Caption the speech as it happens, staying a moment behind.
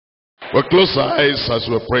We'll close our eyes as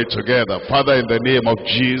we pray together. Father, in the name of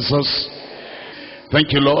Jesus,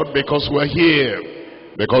 thank you, Lord, because we're here,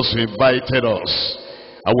 because you invited us.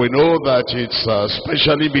 And we know that it's a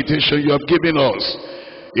special invitation you have given us.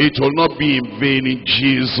 It will not be in vain in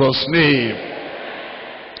Jesus' name.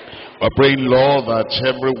 We're praying, Lord, that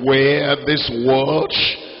everywhere this word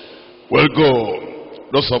will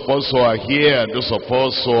go, those of us who are here, those of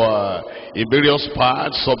us who are in various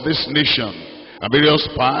parts of this nation, and various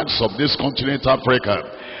parts of this continent, Africa,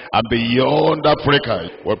 and beyond Africa,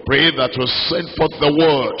 we pray that you send forth the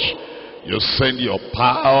word. You send your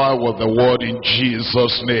power with the word in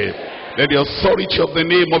Jesus' name. Let the authority of the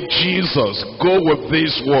name of Jesus go with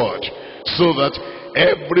this word, so that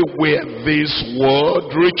everywhere this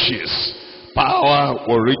word reaches, power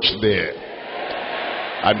will reach there.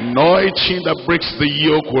 Anointing that breaks the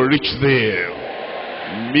yoke will reach there.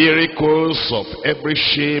 Miracles of every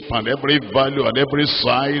shape and every value and every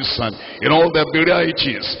size and in all their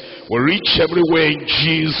varieties will reach everywhere in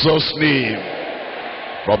Jesus' name.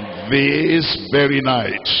 From this very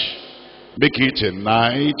night, make it a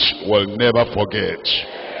night we'll never forget.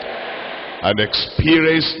 An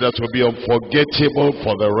experience that will be unforgettable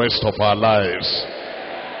for the rest of our lives.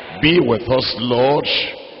 Be with us, Lord,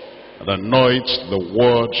 and anoint the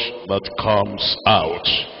word that comes out.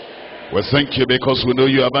 We thank you because we know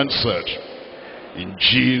you have answered. In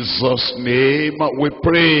Jesus' name we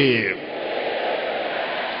pray.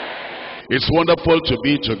 It's wonderful to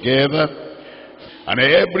be together. And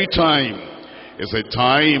every time is a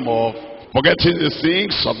time of forgetting the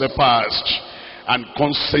things of the past and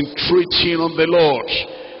concentrating on the Lord.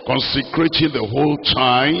 Consecrating the whole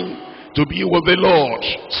time to be with the Lord,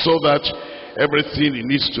 so that everything he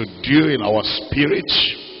needs to do in our spirit,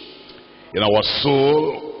 in our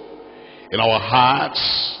soul, in our hearts,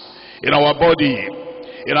 in our body,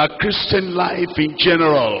 in our Christian life in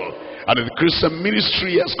general, and in the Christian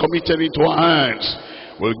ministry has committed into our hands,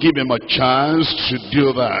 we'll give him a chance to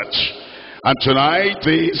do that. And tonight,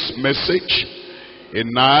 this message, a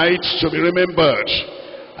night to be remembered.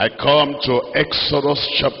 I come to Exodus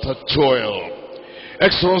chapter 12.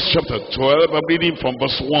 Exodus chapter 12, I'm reading from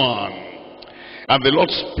verse 1. And the Lord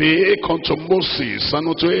spake unto Moses and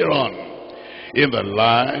unto Aaron in the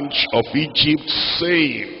land of Egypt,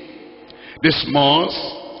 saying, This month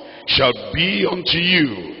shall be unto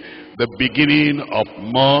you the beginning of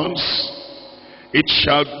months. It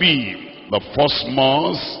shall be the first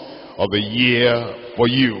month of the year for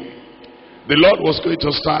you. The Lord was going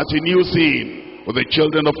to start a new thing with the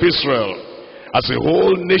children of Israel as a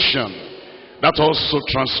whole nation. That also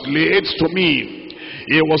translates to me,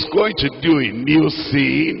 he was going to do a new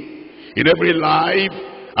thing in every life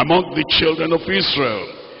among the children of Israel.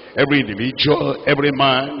 Every individual, every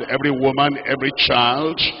man, every woman, every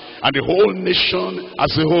child, and the whole nation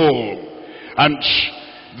as a whole. And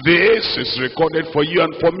this is recorded for you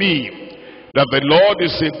and for me, that the Lord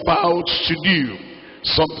is about to do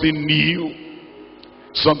something new,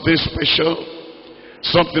 something special,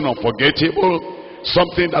 something unforgettable,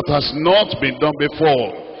 something that has not been done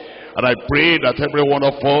before. And I pray that every one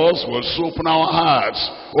of us will open our hearts,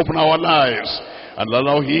 open our lives, and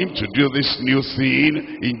allow him to do this new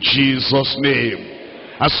thing in Jesus' name.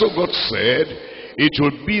 And so God said, it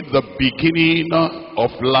will be the beginning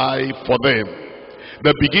of life for them,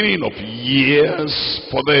 the beginning of years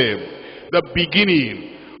for them, the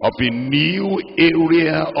beginning of a new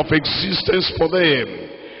area of existence for them.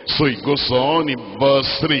 So it goes on in verse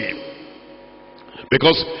 3.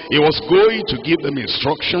 Because he was going to give them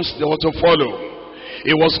instructions they were to follow.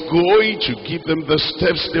 He was going to give them the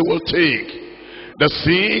steps they will take, the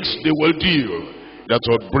things they will do that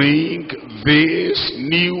will bring this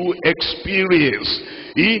new experience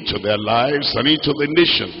into their lives and into the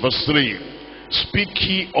nation. Verse 3. Speak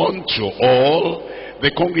ye unto all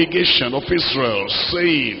the congregation of Israel,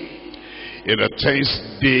 saying, In the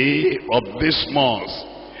 10th day of this month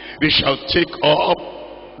they shall take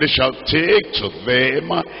to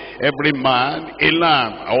them every man a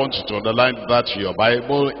lamb. I want you to underline that in your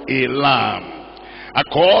Bible, a lamb,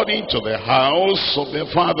 according to the house of their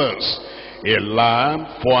fathers. A lamb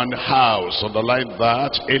for an house. Underline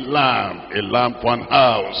that, a lamb for an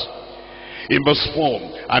house. In verse 4,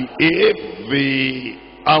 and if the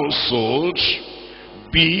household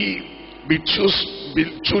be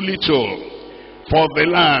too little for the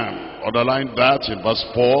lamb, underline that in verse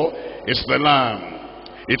 4, it's the lamb.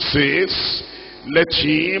 It says, let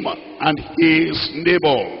him and his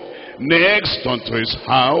neighbor next unto his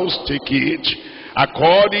house take it,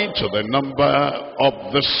 according to the number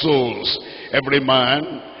of the souls. Every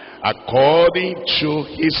man according to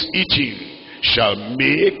his eating shall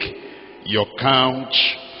make your count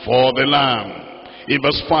for the lamb. In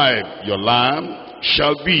verse 5, your lamb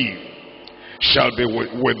shall be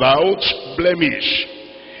without blemish,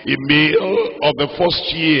 a male of the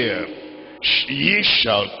first year. Ye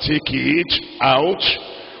shall take it out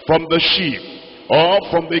from the sheep or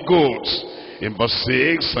from the goats. In verse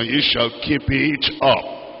 6, and ye shall keep it up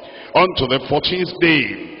unto the 14th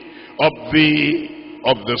day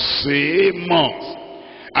of the same month,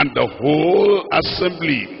 and the whole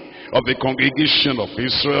assembly of the congregation of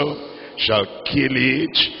Israel shall kill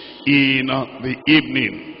it in the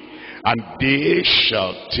evening. And they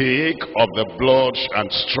shall take of the blood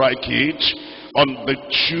and strike it on the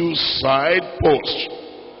two side posts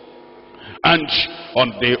and on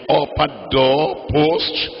the upper door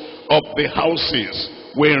post of the houses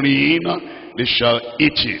wherein they shall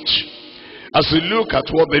eat it. As we look at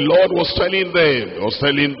what the Lord was telling them, he was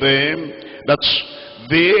telling them that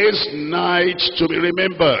this night to be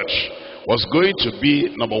remembered was going to be,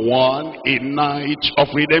 number one, a night of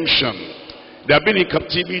redemption. They have been in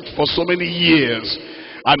captivity for so many years,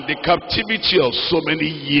 and the captivity of so many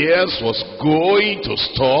years was going to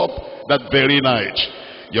stop that very night.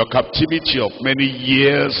 Your captivity of many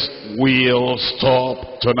years will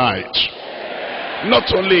stop tonight.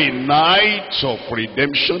 Not only a night of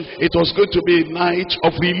redemption, it was going to be a night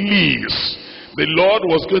of release. The Lord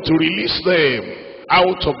was going to release them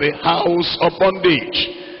out of the house of bondage.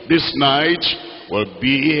 This night will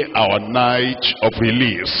be our night of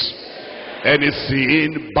release.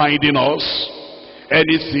 Anything binding us,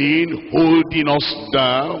 anything holding us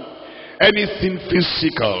down, anything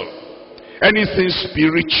physical, anything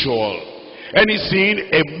spiritual, anything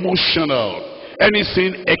emotional,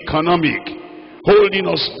 anything economic, holding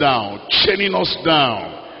us down, chaining us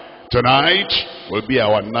down, tonight will be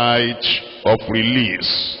our night of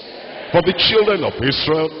release. For the children of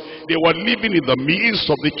Israel, they were living in the midst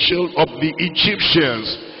of the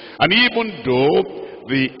Egyptians, and even though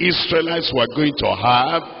the Israelites were going to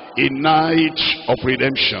have a night of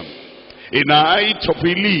redemption, a night of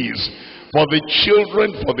release. For the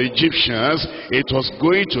children, for the Egyptians, it was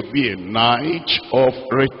going to be a night of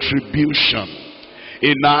retribution,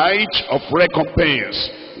 a night of recompense,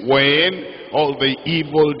 when all the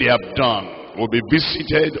evil they have done will be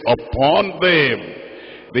visited upon them.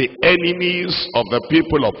 The enemies of the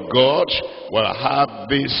people of God will have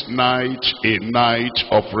this night a night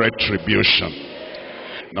of retribution.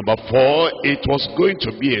 Number 4, it was going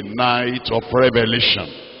to be a night of revelation.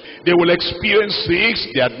 They will experience things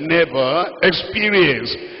they had never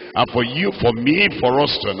experienced. And for you, for me, for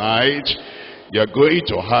us tonight, you're going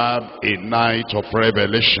to have a night of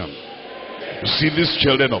revelation. You see, these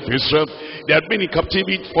children of Israel, they had been in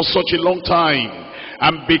captivity for such a long time.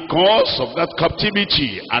 And because of that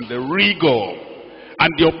captivity and the rigor and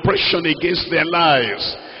the oppression against their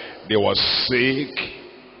lives, they were sick.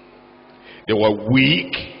 They were weak.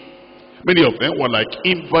 Many of them were like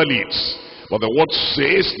invalids. But the word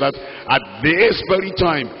says that at this very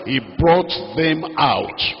time, he brought them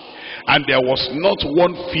out. And there was not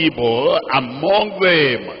one feeble among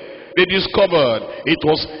them. They discovered it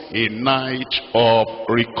was a night of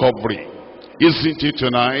recovery. Isn't it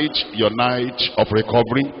tonight your night of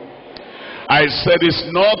recovery? I said it's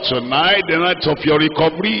not tonight the night of your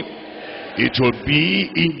recovery. It will be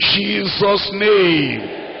in Jesus'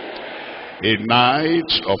 name. A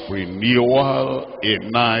night of renewal, a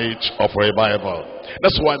night of revival.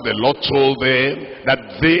 That's why the Lord told them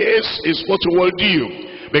that this is what we will do.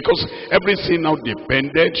 Because everything now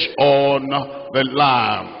depended on the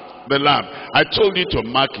Lamb. The Lamb. I told you to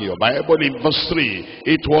mark your Bible in verse 3.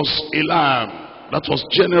 It was a lamb. That was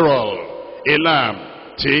general. A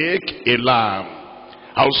lamb. Take a lamb.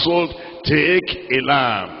 Household, take a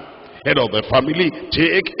lamb. Head of the family,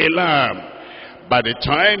 take a lamb. By the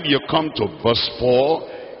time you come to verse 4,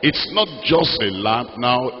 it's not just a lamb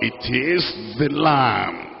now, it is the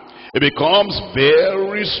lamb. It becomes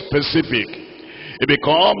very specific. It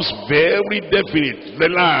becomes very definite, the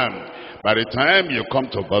lamb. By the time you come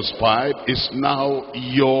to verse 5, it's now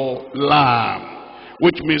your lamb.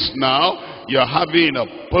 Which means now you're having a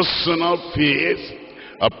personal faith,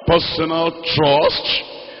 a personal trust,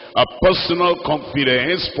 a personal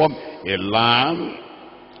confidence from a lamb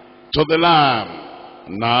to the lamb,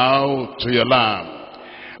 now to your lamb.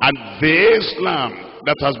 And this lamb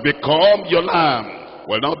that has become your lamb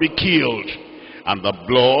will not be killed, and the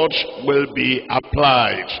blood will be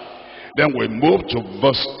applied. Then we move to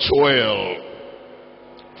verse 12.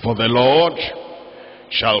 For the Lord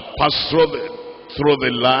shall pass through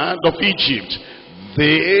the land of Egypt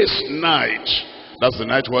this night. That's the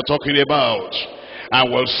night we're talking about.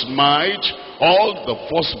 And will smite all the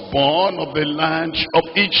firstborn of the land of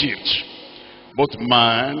Egypt, both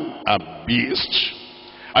man and beast,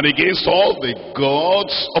 and against all the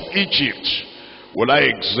gods of Egypt will I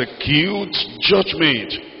execute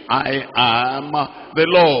judgment. I am the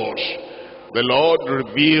Lord. The Lord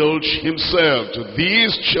revealed himself to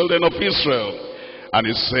these children of Israel, and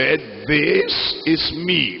he said, this is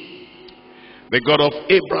me, the God of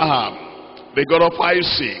Abraham, the God of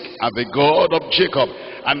Isaac, and the God of Jacob,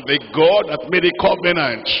 and the God that made a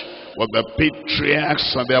covenant with the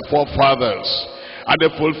patriarchs and their forefathers. And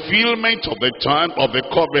the fulfillment of the time of the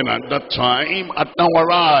covenant, that time had now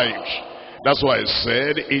arrived. That's why I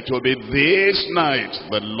said, it will be this night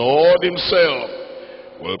the Lord himself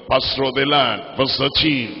will pass through the land. Verse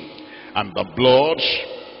 13, and the blood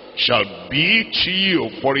shall be to you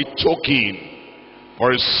for a token,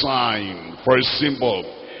 for a sign, for a symbol.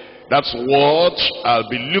 That's what I'll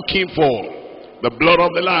be looking for. The blood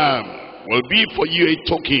of the Lamb will be for you a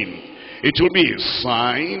token. It will be a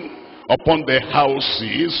sign upon the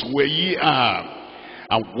houses where ye are.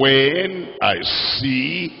 And when I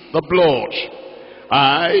see the blood,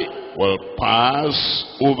 I will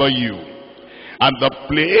pass over you. And the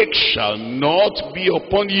plague shall not be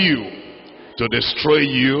upon you to destroy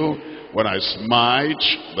you when I smite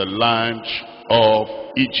the land of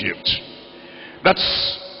Egypt.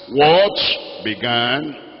 That's what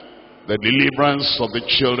began the deliverance of the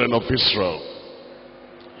children of Israel.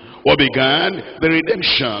 What began the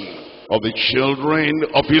redemption of the children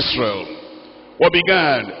of Israel. What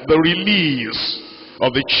began the release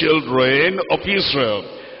of the children of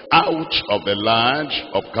Israel out of the land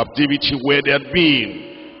of captivity where they had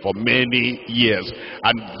been for many years.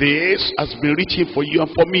 And this has been written for you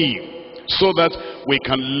and for me, so that we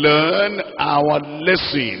can learn our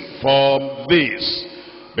lesson from this.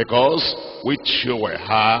 Because which you will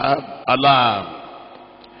have a lamb,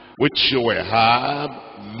 which you will have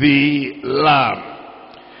the lamb,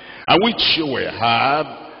 and which you will have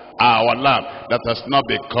our lamb that has not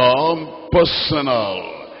become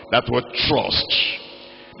personal, that will trust,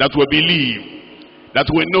 that will believe, that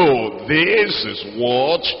will know this is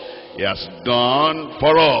what he has done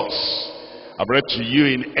for us. I've read to you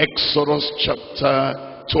in Exodus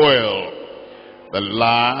chapter 12, the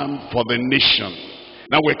lamb for the nation.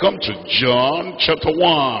 Now we come to John chapter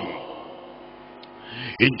 1.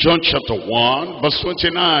 In John chapter 1 verse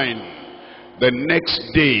 29, the next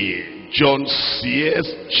day John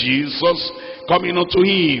sees Jesus coming unto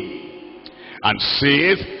him, and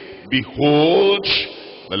saith, behold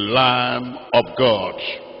the Lamb of God,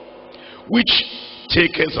 which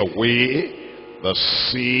taketh away the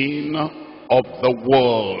sin of the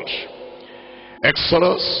world.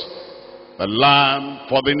 Exodus, the Lamb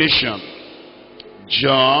for the nation.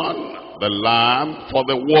 John, the Lamb for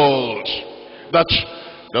the world. That's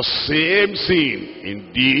the same thing,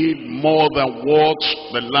 indeed, more than what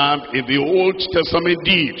the Lamb in the Old Testament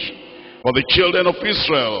did for the children of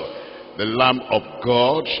Israel. The Lamb of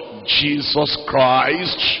God, Jesus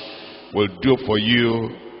Christ, will do for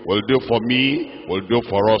you, will do for me, will do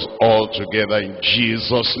for us all together in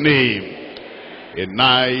Jesus' name. A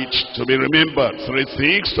night to be remembered. Three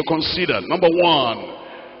things to consider. Number one,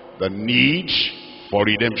 the need for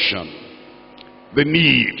redemption. The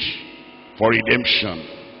need for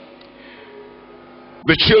redemption.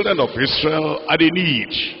 The children of Israel had a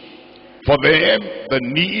need. For them, the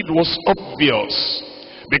need was obvious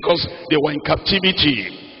because they were in captivity.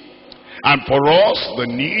 And for us, the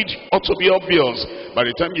need ought to be obvious. By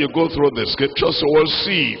the time you go through the scriptures, you will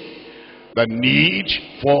see the need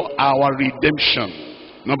for our redemption.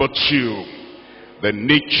 Number two, the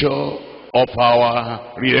nature of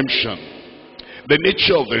our redemption. The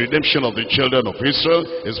nature of the redemption of the children of Israel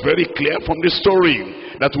is very clear from the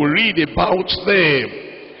story that we read about them.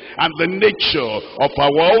 And the nature of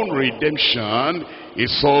our own redemption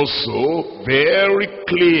is also very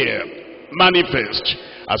clear, manifest,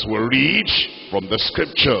 as we read from the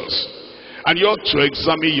scriptures. And you ought to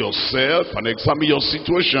examine yourself and examine your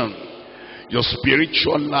situation, your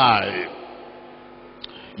spiritual life,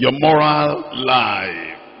 your moral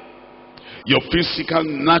life, your physical,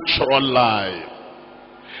 natural life,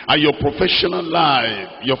 and your professional life,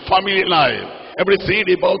 your family life, everything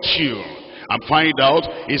about you, and find out,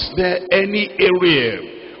 is there any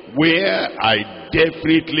area where I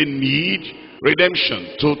definitely need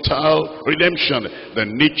redemption, total redemption, the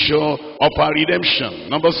nature of our redemption.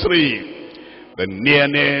 Number three, the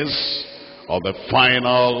nearness of the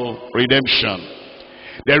final redemption.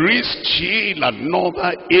 There is still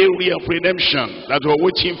another area of redemption that we're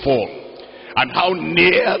waiting for, and how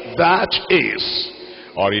near that is.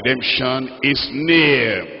 Our redemption is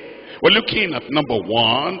near. We're looking at number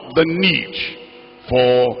one, the need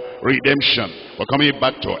for redemption. We're coming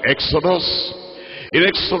back to Exodus In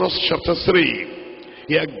Exodus chapter 3,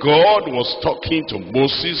 here God was talking to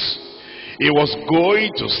Moses. He was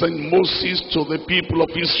going to send Moses to the people of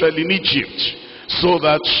Israel in Egypt, so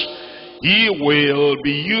that he will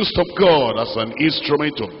be used of God as an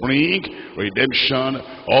instrument to bring redemption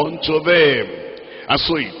unto them. And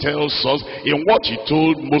so he tells us, in what he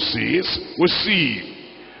told Moses, we see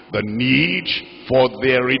the need for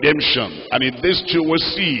their redemption. And in this too we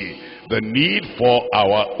see the need for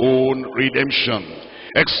our own redemption.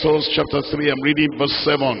 Exodus chapter 3, I'm reading verse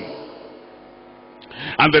 7.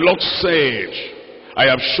 And the Lord said,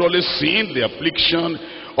 I have surely seen the affliction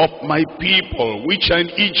of my people which are in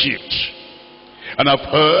Egypt, and have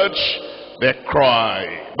heard their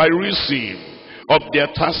cry by reason of their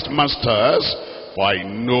taskmasters, for I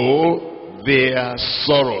know their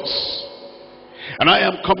sorrows. And I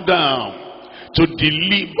am come down to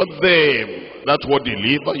deliver them. That word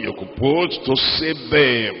deliver, you could put to save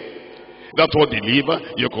them. That word deliver,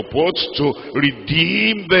 you could put to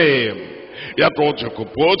redeem them. That word you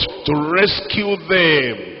could put to rescue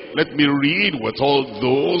them. Let me read with all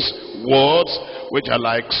those words which are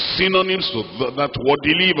like synonyms to that word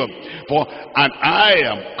deliver. For, and I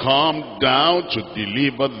am come down to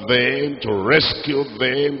deliver them, to rescue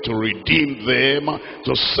them, to redeem them,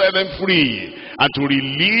 to set them free, and to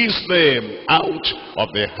release them out of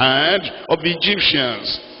the hand of the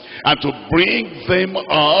Egyptians, and to bring them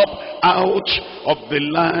up out of the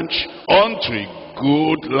land unto a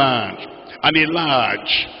good land, and a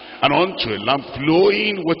large, and unto a land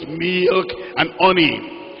flowing with milk and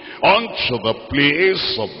honey, unto the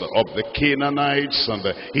place of the Canaanites, and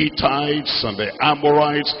the Hittites, and the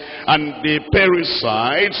Amorites, and the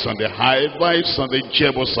Perizzites, and the Hivites, and the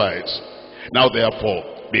Jebusites. Now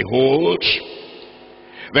therefore, behold,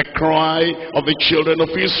 the cry of the children of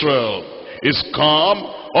Israel is come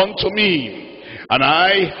unto me, and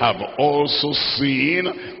I have also seen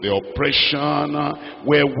the oppression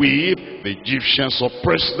wherewith the Egyptians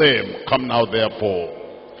oppressed them. Come now therefore,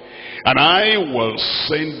 and I will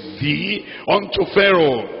send thee unto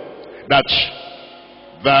Pharaoh, that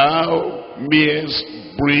thou mayest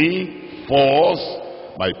bring forth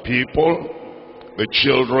my people, the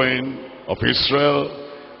children of Israel,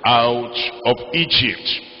 out of Egypt.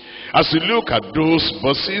 As you look at those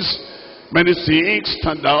verses, many things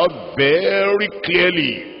stand out very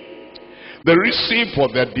clearly. The reason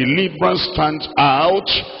for their deliverance stands out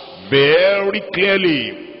very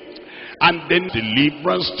clearly. And then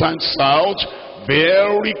deliverance stands out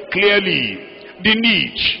very clearly. The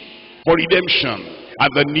need for redemption, and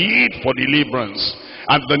the need for deliverance,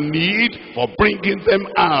 and the need for bringing them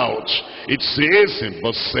out. It says in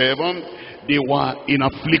verse 7, they were in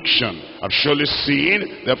affliction. I've surely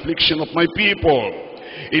seen the affliction of my people.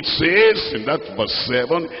 It says in that verse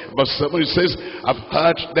 7 it says, I've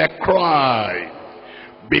heard their cry.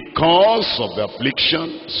 Because of the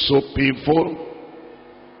affliction so painful,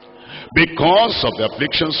 because of the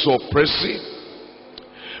affliction so oppressive,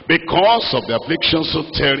 because of the affliction so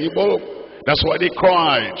terrible, that's why they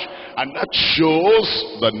cried. And that shows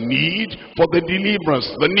the need for the deliverance,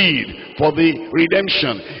 the need for the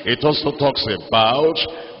redemption. It also talks about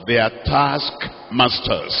their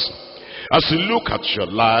taskmasters. As you look at your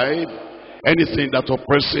life, anything that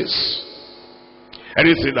oppresses,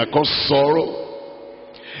 anything that causes sorrow,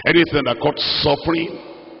 anything that causes suffering,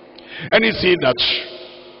 anything that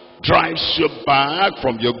drives you back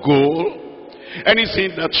from your goal,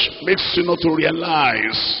 anything that makes you not to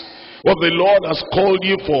realize what the Lord has called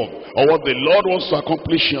you for, or what the Lord wants to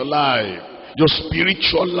accomplish in your life, your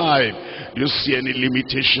spiritual life. Do you see any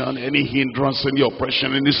limitation, any hindrance, any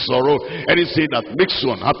oppression, any sorrow, anything that makes you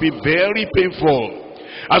unhappy, very painful?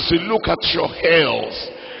 As you look at your health,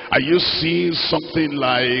 are you seeing something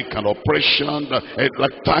like an oppression,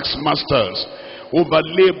 like taskmasters over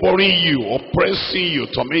laboring you, oppressing you,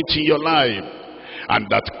 tormenting your life? And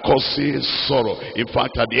that causes sorrow. In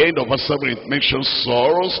fact, at the end of verse 7, it mentions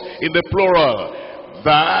sorrows in the plural.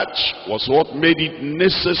 That was what made it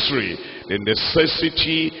necessary, the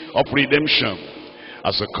necessity of redemption.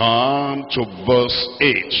 As I come to verse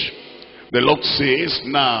 8, the Lord says,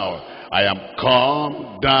 now I am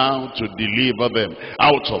come down to deliver them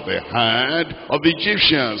out of the hand of the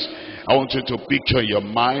Egyptians. I want you to picture in your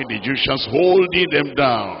mind the Egyptians holding them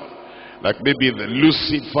down. Like maybe the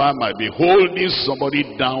Lucifer might be holding somebody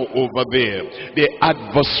down over there. The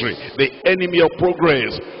adversary, the enemy of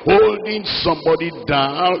progress, holding somebody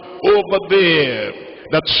down over there.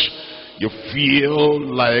 That you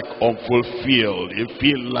feel like unfulfilled. You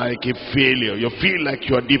feel like a failure. You feel like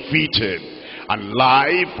you are defeated. And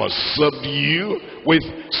life has served you with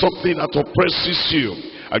something that oppresses you.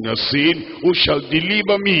 And you're saying, who shall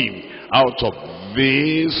deliver me out of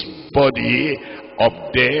this body of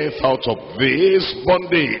death, out of this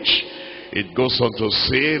bondage. It goes on to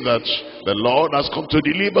say that the Lord has come to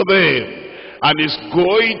deliver them, and is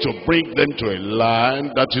going to bring them to a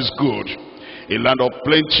land that is good, a land of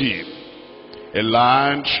plenty, a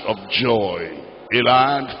land of joy, a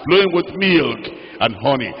land flowing with milk and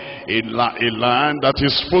honey, a land that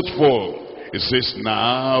is fruitful. It says,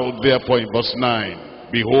 now therefore in verse 9,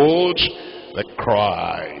 behold the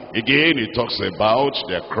cry. Again it talks about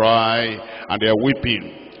their cry and their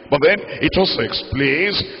weeping. But then it also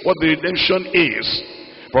explains what the redemption is.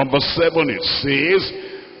 From verse 7 it says,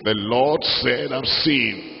 the Lord said, I've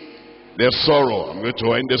seen their sorrow, I'm going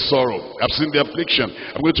to end the sorrow. I've seen the affliction,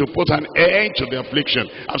 I'm going to put an end to the affliction.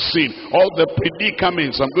 I've seen all the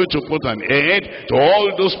predicaments, I'm going to put an end to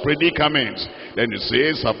all those predicaments. Then it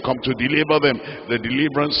says, I've come to deliver them. The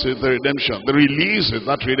deliverance is the redemption. The release is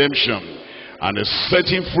that redemption. And the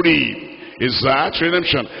setting free is that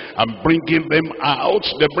redemption. I'm bringing them out.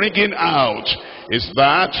 The bringing out is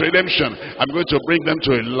that redemption. I'm going to bring them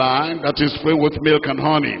to a land that is filled with milk and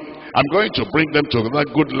honey. I'm going to bring them to that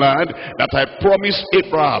good land that I promised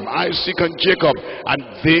Abraham, Isaac, and Jacob. And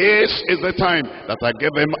this is the time that I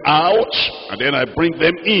get them out, and then I bring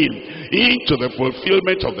them into the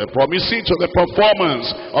fulfillment of the promise, into the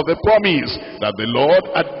performance of the promise that the Lord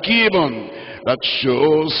had given. That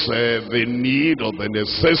shows the need or the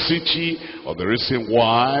necessity or the reason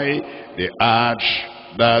why they had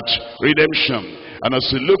that redemption. And as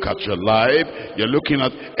you look at your life, you're looking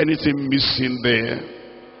at anything missing there,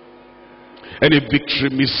 any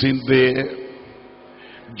victory missing there,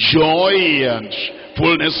 joy and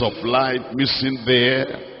fullness of life missing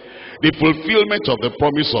there, the fulfillment of the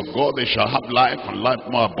promise of God, they shall have life and life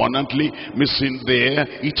more abundantly, missing there,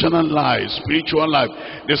 eternal life, spiritual life,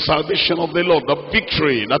 the salvation of the Lord, the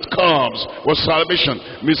victory that comes with salvation,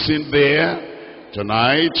 missing there.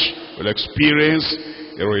 Tonight, we'll experience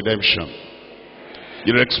a redemption.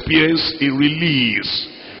 You'll experience a release.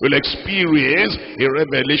 We'll experience a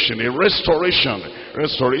revelation, a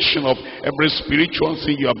restoration of every spiritual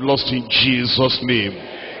thing you have lost in Jesus' name.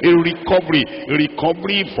 A recovery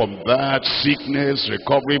from that sickness,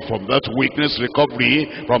 recovery from that weakness, recovery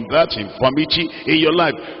from that infirmity in your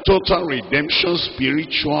life. Total redemption,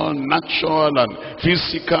 spiritual, natural, and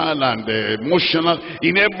physical, and emotional,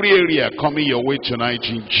 in every area coming your way tonight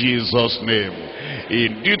in Jesus' name.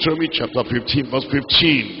 In Deuteronomy chapter 15, verse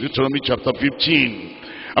 15, Deuteronomy chapter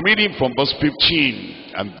 15, I'm reading from verse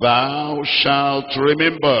 15. And thou shalt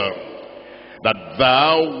remember that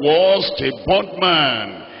thou wast a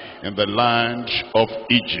bondman in the land of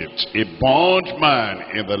Egypt. A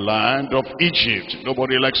bondman in the land of Egypt.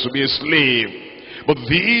 Nobody likes to be a slave. But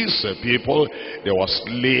these people, they were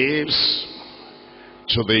slaves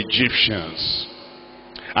to the Egyptians.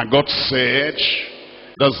 And God said,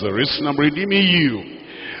 that's the reason I'm redeeming you.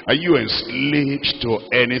 Are you enslaved to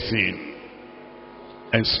anything?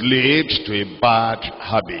 Enslaved to a bad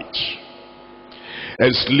habit?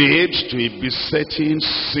 Enslaved to a besetting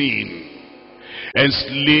sin?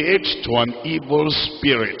 Enslaved to an evil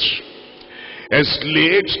spirit,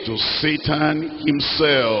 enslaved to Satan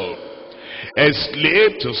himself,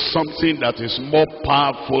 enslaved to something that is more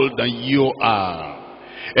powerful than you are,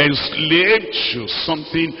 enslaved to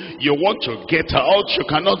something you want to get out, you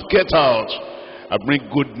cannot get out. I bring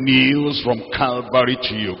good news from Calvary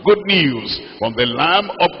to you, good news from the Lamb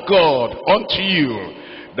of God unto you.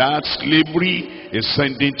 That slavery is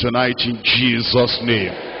ending tonight in Jesus'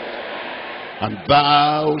 name. And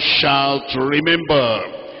thou shalt remember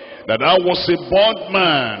that thou wast a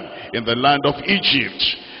bondman in the land of Egypt,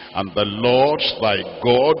 and the Lord thy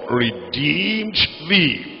God redeemed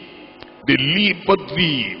thee, delivered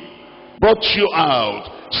thee, brought you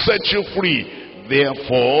out, set you free.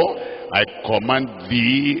 Therefore I command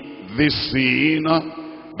thee this sin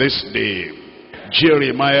this day.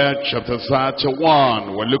 Jeremiah chapter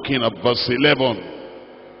 31, we're looking at verse 11.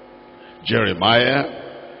 Jeremiah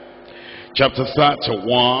chapter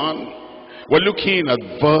 31, we're looking at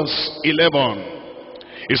verse 11.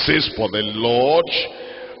 It says, for the Lord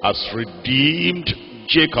has redeemed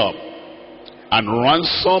Jacob and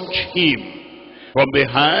ransomed him from the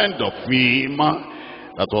hand of him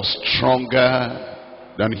that was stronger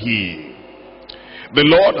than he. The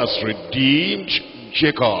Lord has redeemed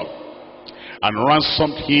Jacob and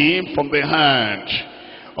ransomed him from the hand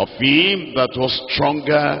of him that was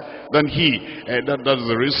stronger than he. And that's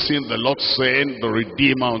the reason the Lord sent the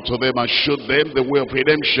Redeemer unto them and showed them the way of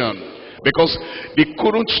redemption. Because they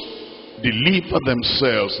couldn't deliver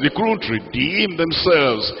themselves, they couldn't redeem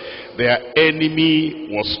themselves. Their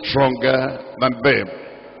enemy was stronger than them.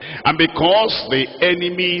 And because the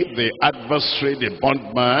enemy, the adversary, the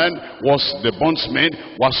bondsman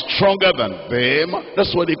was stronger than them,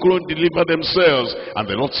 that's why they couldn't deliver themselves. And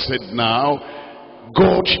the Lord said, now,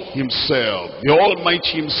 God himself, the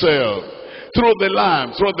Almighty himself, through the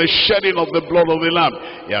Lamb, through the shedding of the blood of the Lamb,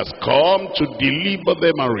 he has come to deliver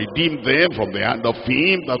them and redeem them from the hand of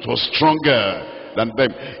him that was stronger than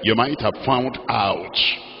them. You might have found out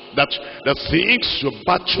that the things you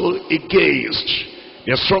battle against,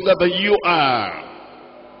 they're stronger than you are.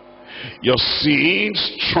 Your sins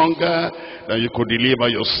stronger than you could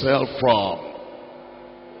deliver yourself from.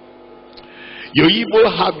 Your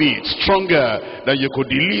evil habits stronger than you could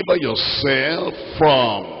deliver yourself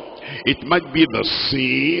from. It might be the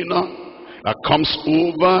sin that comes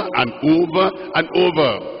over and over and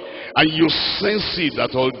over. And you sense it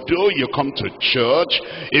that although you come to church,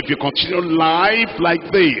 if you continue life like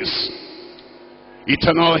this,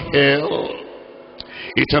 eternal hell,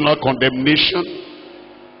 eternal condemnation,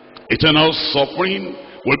 eternal suffering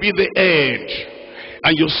will be the end.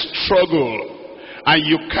 And you struggle, and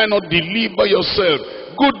you cannot deliver yourself.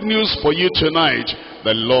 Good news for you tonight.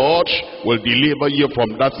 The Lord will deliver you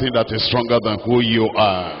from that thing that is stronger than who you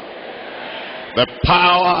are. The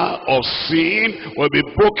power of sin will be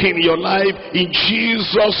broken in your life in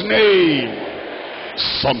Jesus' name.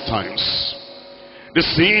 Sometimes the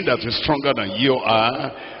sin that is stronger than you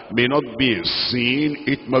are may not be a sin.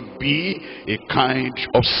 It may be a kind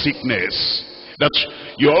of sickness. That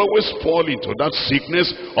you always fall into that sickness,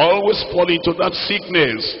 always fall into that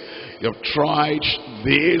sickness. You've tried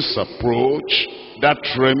this approach, that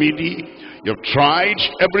remedy, you've tried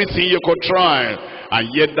everything you could try, and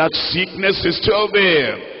yet that sickness is still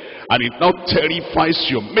there, and it now terrifies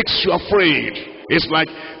you, makes you afraid. It's like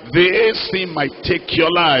this thing might take your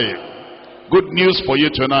life. Good news for you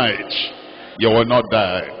tonight, you will not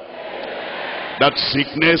die. That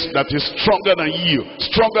sickness that is stronger than you,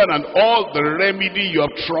 stronger than all the remedy you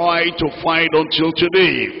have tried to find until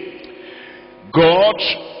today, God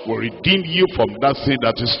will redeem you from that thing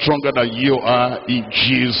that is stronger than you are in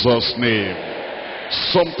Jesus' name.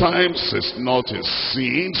 Sometimes it's not a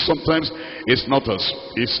sin, sometimes it's not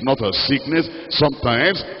a sickness,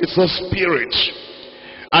 sometimes it's a spirit.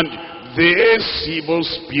 And this evil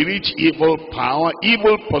spirit, evil power,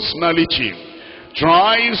 evil personality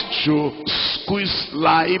tries to squeeze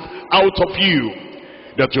life out of you,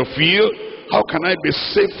 that you feel, how can I be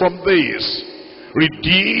saved from this,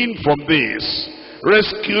 redeemed from this,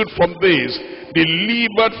 rescued from this,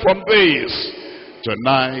 delivered from this?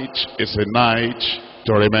 Tonight is a night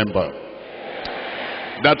to remember.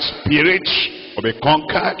 That spirit will be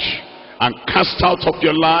conquered and cast out of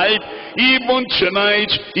your life even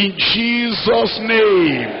tonight in Jesus'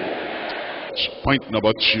 name. Point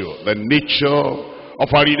number 2, the nature of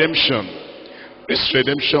our redemption. This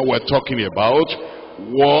redemption we're talking about,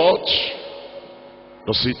 what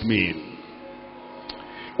does it mean?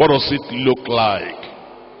 What does it look like?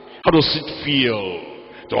 How does it feel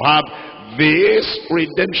to have this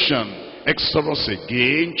redemption? Exodus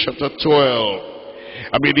again, chapter 12.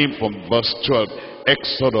 I'm reading from verse 12.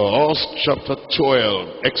 Exodus chapter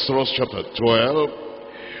 12. Exodus chapter 12.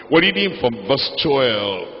 We're reading from verse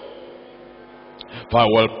 12. For I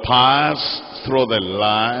will pass through the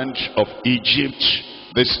land of Egypt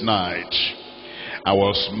this night. I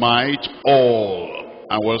will smite all.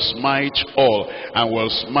 I will smite all. I will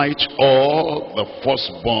smite all the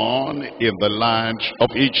firstborn in the land of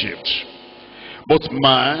Egypt, both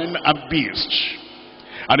man and beast.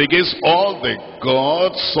 And against all the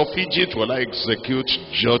gods of Egypt will I execute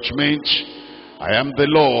judgment. I am the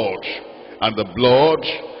Lord, and the blood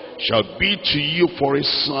shall be to you for a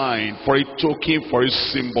sign, for a token, for a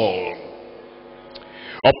symbol,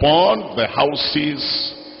 upon the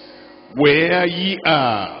houses where ye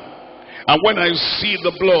are. And when I see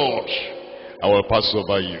the blood, I will pass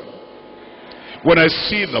over you. When I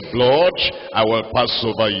see the blood, I will pass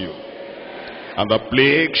over you. And the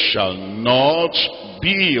plague shall not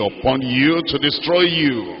be upon you to destroy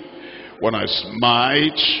you, when I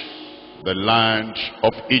smite the land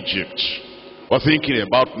of Egypt. We're thinking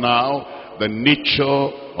about now the nature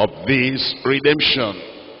of this redemption.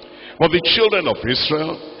 For the children of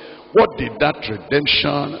Israel, what did that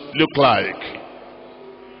redemption look like?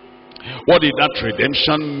 What did that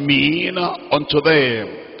redemption mean unto them?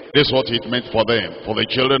 This is what it meant for them, for the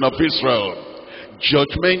children of Israel.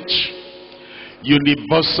 Judgment,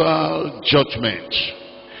 universal judgment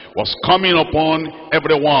was coming upon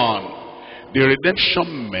everyone. The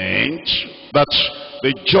redemption meant that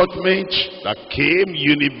the judgment that came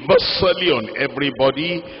universally on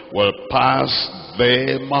everybody will pass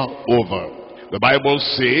them over. The Bible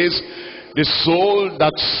says The soul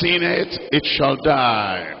that sinneth, it shall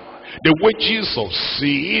die. The wages of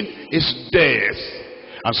sin is death.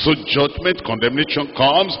 And so judgment, condemnation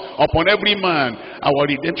comes upon every man. Our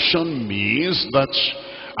redemption means that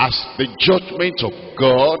as the judgment of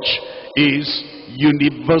God is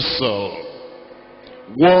universal,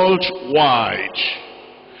 worldwide,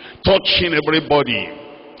 touching everybody,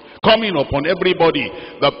 coming upon everybody,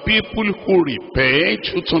 the people who repent,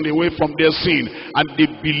 who turn away from their sin, and they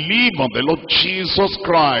believe on the Lord Jesus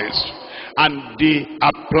Christ, and they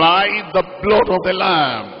apply the blood of the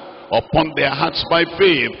Lamb upon their hearts by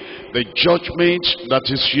faith, the judgment that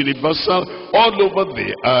is universal all over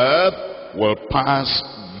the earth will pass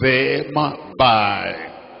them by.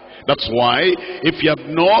 That's why if you have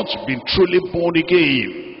not been truly born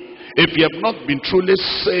again, if you have not been truly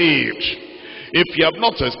saved, if you have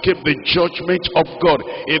not escaped the judgment of God,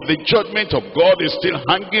 if the judgment of God is still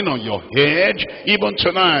hanging on your head even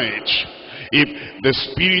tonight, if the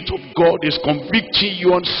Spirit of God is convicting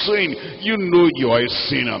you on sin, you know you are a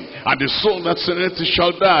sinner, and the soul that sinneth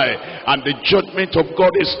shall die, and the judgment of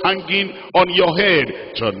God is hanging on your head.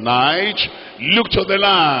 Tonight, look to the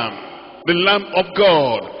Lamb of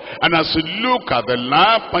God, and as you look at the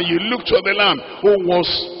Lamb, and you look to the Lamb who was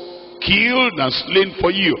killed and slain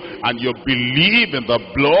for you, and you believe in the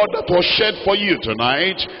blood that was shed for you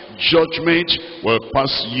tonight, judgment will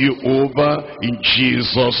pass you over in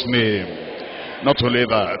Jesus' name. Not only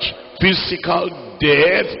that, physical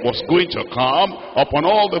death was going to come upon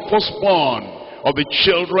all the firstborn of the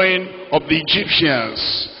children of the Egyptians.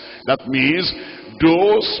 That means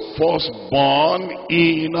those firstborn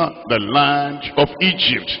in the land of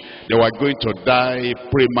Egypt, they were going to die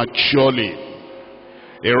prematurely.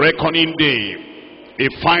 A reckoning day, a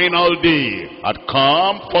final day had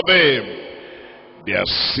come for them. Their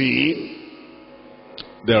sin,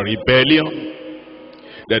 their rebellion,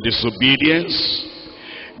 their disobedience,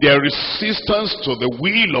 their resistance to the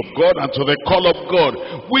will of God and to the call of God,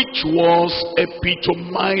 which was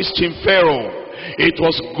epitomized in Pharaoh. It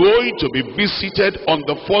was going to be visited on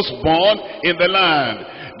the firstborn in the land.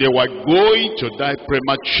 They were going to die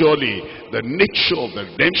prematurely. The nature of the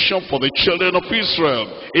redemption for the children of Israel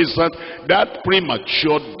is that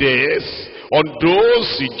premature death on those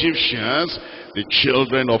Egyptians, the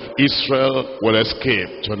children of Israel will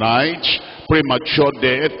escape. Tonight, premature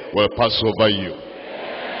death will pass over you.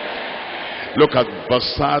 Look at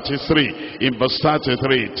verse 33. In verse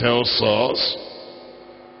 33 it tells us,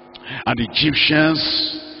 and the Egyptians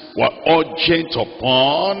were urgent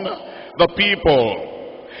upon the people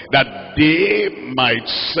that they might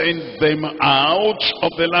send them out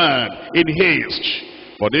of the land in haste.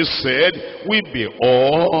 For they said, we be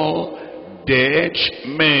all dead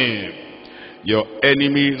men. Your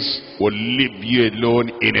enemies will leave you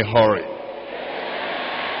alone in a hurry.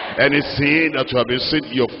 Anything that you have been saying,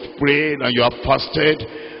 you have prayed and you have fasted,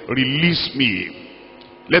 release me.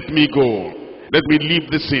 Let me go. Let me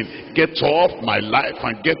leave this sin. Get off my life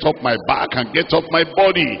and get off my back and get off my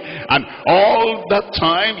body. And all that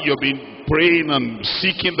time you've been praying and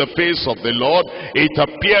seeking the face of the Lord, it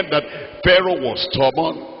appeared that Pharaoh was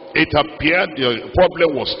stubborn. It appeared your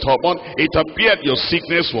problem was stubborn. It appeared your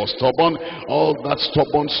sickness was stubborn. All that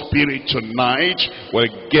stubborn spirit tonight will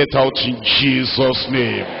get out in Jesus'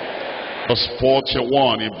 name. Verse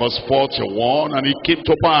 41. In verse 41, and it came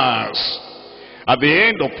to pass at the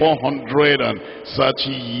end of 430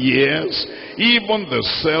 years, even the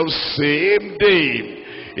self-same day,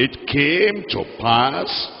 it came to pass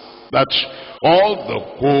that all the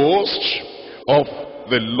hosts of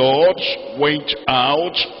the Lord went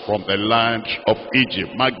out from the land of Egypt.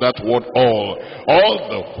 Mark that word, all. All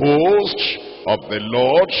the hosts of the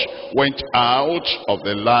Lord went out of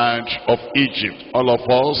the land of Egypt. All of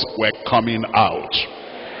us were coming out.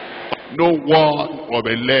 No one will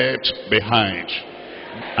be left behind.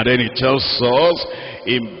 And then it tells us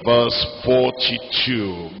in verse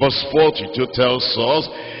 42. Verse 42 tells us,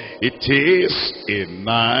 it is a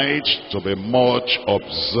night to be much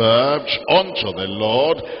observed unto the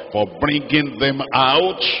Lord for bringing them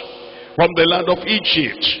out from the land of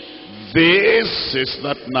Egypt. This is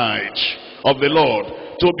that night of the Lord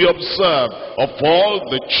to be observed of all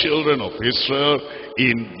the children of Israel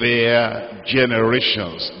in their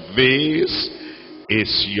generations. This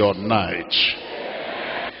is your night.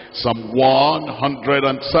 Psalm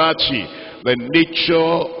 130, the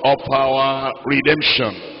nature of our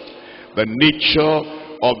redemption. The nature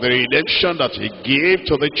of the redemption that he gave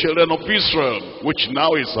to the children of Israel, which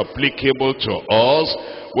now is applicable to us,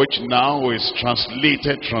 which now is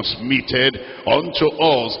transmitted unto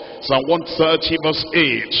us. Psalm 130 verse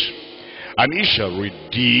 8. And he shall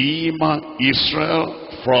redeem Israel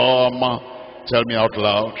from Tell me out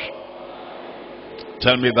loud.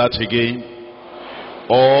 Tell me that again.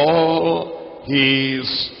 All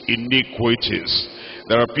his iniquities.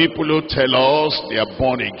 There are people who tell us they are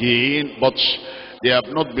born again, but they have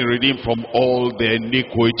not been redeemed from all their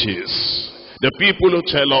iniquities. The people who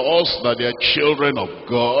tell us that they are children of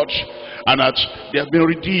God and that they have been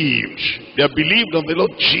redeemed, they have believed on the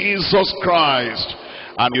Lord Jesus Christ,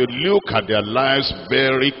 and you look at their lives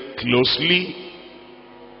very closely,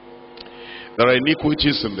 there are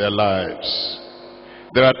iniquities in their lives.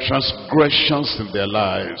 There are transgressions in their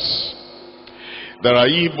lives. There are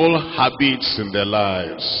evil habits in their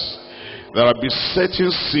lives. There are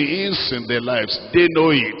besetting sins in their lives. They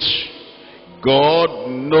know it. God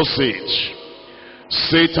knows it.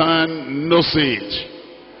 Satan knows it.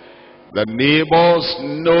 The neighbors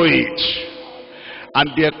know it.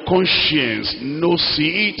 And their conscience knows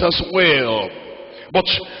it as well. But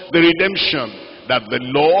the redemption that the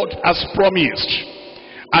Lord has promised,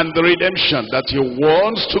 and the redemption that he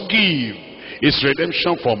wants to give, is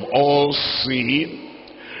redemption from all sin,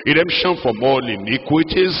 redemption from all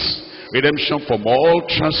iniquities, redemption from all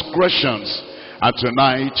transgressions. And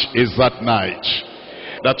tonight is that night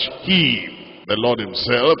that he, the Lord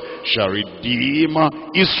himself, shall redeem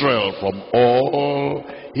Israel from all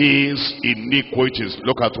his iniquities.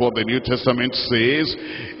 Look at what the New Testament says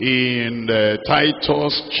in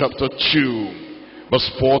Titus chapter 2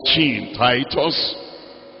 verse 14. Titus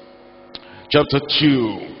chapter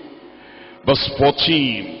 2 verse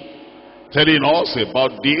 14, telling us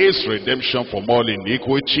about this redemption from all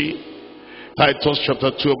iniquity. Titus chapter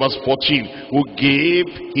 2 verse 14, who gave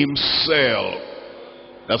himself,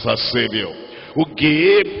 that's our Savior, who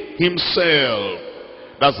gave himself,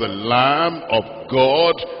 that's the Lamb of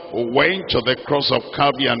God who went to the cross of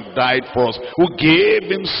Calvary and died for us, who gave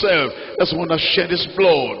himself, that's the one that shed his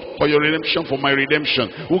blood for your redemption, for my redemption,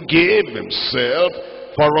 who gave himself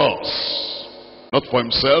for us. Not for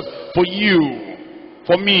himself, for you,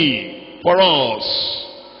 for me, for us.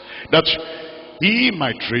 That he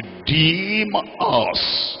might redeem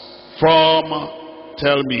us from,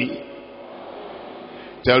 tell me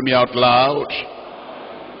out loud,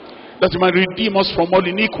 that he might redeem us from all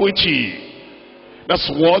iniquity.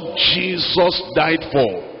 That's what Jesus died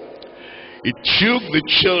for. He took the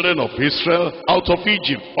children of Israel out of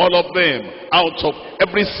Egypt, all of them, out of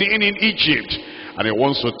everything in Egypt. And he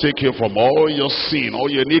wants to take you from all your sin,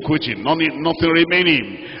 all your iniquity, nothing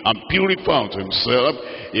remaining, and purify unto himself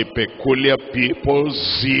a peculiar people,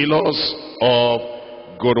 zealous of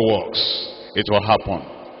good works. It will happen.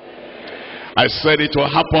 I said it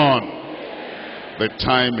will happen. The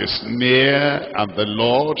time is near, and the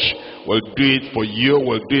Lord will do it for you,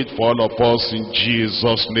 will do it for all of us in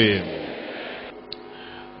Jesus' name.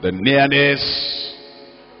 The nearness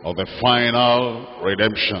of the final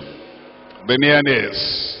redemption. The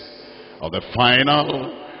nearness of the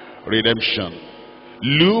final redemption.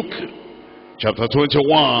 Luke chapter 21.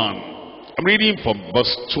 I'm reading from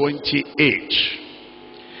verse 28.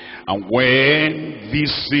 And when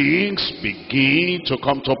these things begin to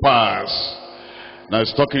come to pass, now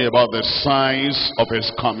it's talking about the signs of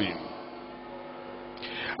his coming.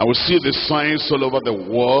 And we see the signs all over the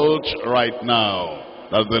world right now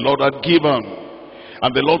that the Lord had given.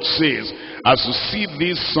 And the Lord says, as you see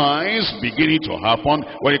these signs beginning to happen,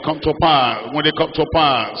 when they come to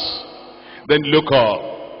pass, then look up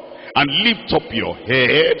and lift up your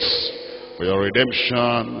heads, for your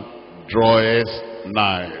redemption draweth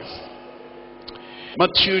nigh.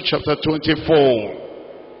 Matthew chapter 24.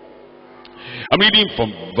 I'm reading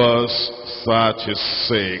from verse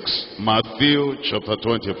 36. Matthew chapter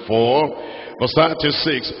 24, verse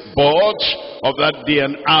 36. But of that day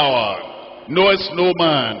and hour knoweth no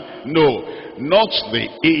man, no, not the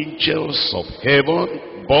angels of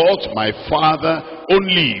heaven, but my Father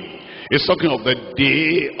only. He's talking of the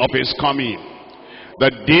day of his coming,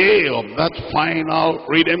 the day of that final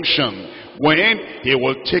redemption, when he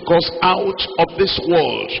will take us out of this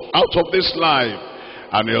world, out of this life,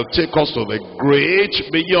 and he'll take us to the great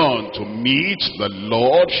beyond to meet the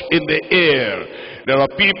Lord in the air. There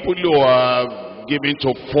are people who are giving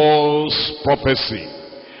to false prophecy,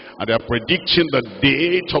 and they are predicting the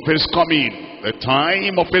date of his coming, the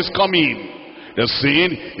time of his coming. They're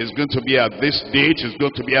saying it's going to be at this date, it's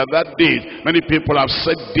going to be at that date. Many people have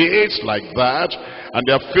set dates like that, and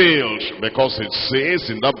they have failed, because it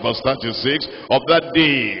says in that verse 36, of that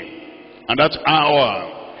day and that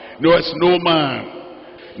hour knoweth no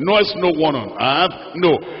man, knoweth no one on earth,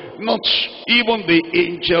 no, not even the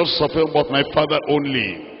angels of heaven, but my Father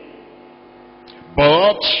only.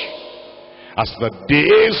 But as the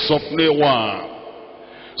days of Noah,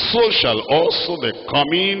 so shall also the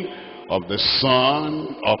coming of the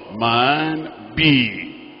Son of Man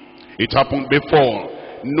be. It happened before.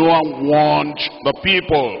 Noah warned the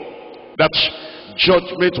people that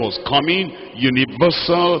judgment was coming,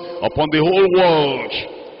 universal, upon the whole world.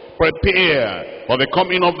 Prepare for the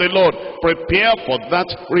coming of the Lord. Prepare for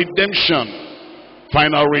that redemption,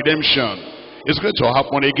 final redemption. It's going to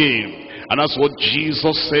happen again. And that's what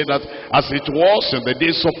Jesus said, that as it was in the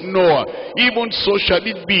days of Noah, even so shall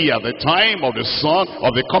it be at the time of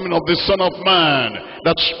the coming of the Son of Man.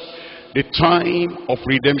 That's the time of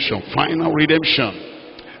redemption, final redemption.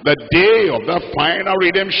 The day of that final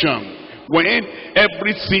redemption, when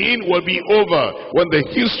everything will be over, when the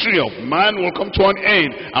history of man will come to an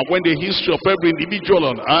end, and when the history of every individual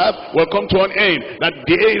on earth will come to an end. That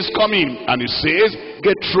day is coming, and it says,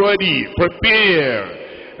 get ready, prepare.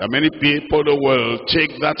 There are many people who will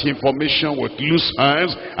take that information with loose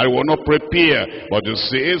hands and will not prepare. But it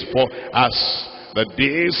says, for as the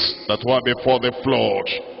days that were before the flood,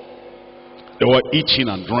 they were eating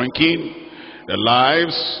and drinking. Their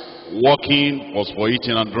lives, working was for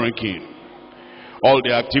eating and drinking. All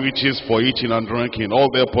their activities for eating and drinking. All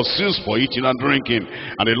their pursuits for eating and drinking.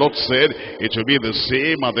 And the Lord said, it will be the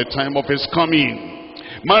same at the time of his coming.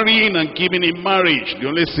 Marrying and giving in marriage. The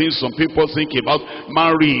only thing some people think about,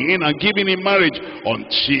 marrying and giving in marriage,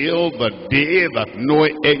 until the day that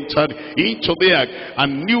Noah entered into the ark,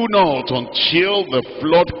 and knew not until the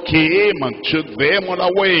flood came and took them all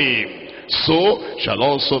away. So shall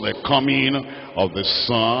also the coming of the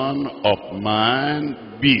Son of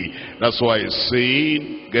Man be. That's why he's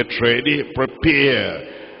saying, get ready, prepare,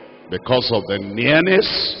 because of the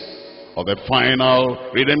nearness of the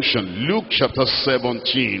final redemption. Luke chapter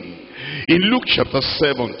 17. In Luke chapter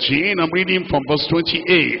 17, I'm reading from verse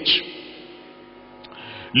 28.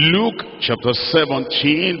 Luke chapter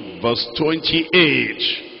 17, verse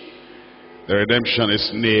 28. The redemption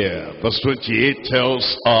is near. Verse 28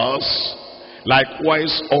 tells us,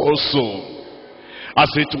 likewise also, as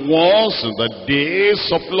it was in the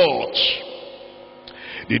days of Lot,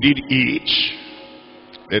 they did eat,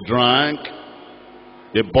 they drank,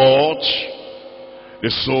 they bought, they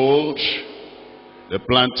sold, they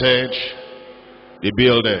planted, they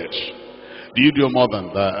builded. Do you do more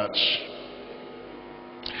than that?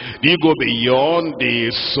 Do you go beyond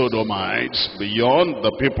the Sodomites, beyond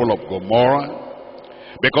the people of Gomorrah?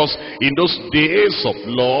 Because in those days of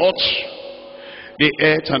Lot, they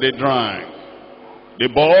ate and they drank, they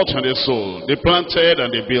bought and they sold, they planted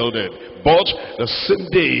and they builded. But the same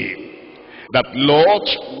day that Lot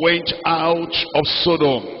went out of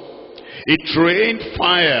Sodom, it rained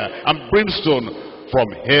fire and brimstone from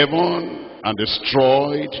heaven and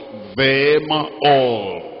destroyed them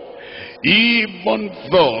all. Even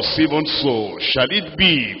thus, even so, shall it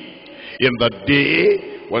be in the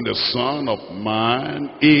day when the Son of Man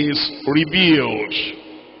is revealed.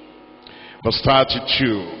 Verse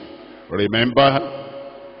 32, remember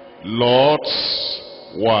Lot's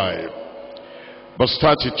wife. Verse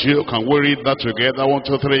 32, can we read that together? 1,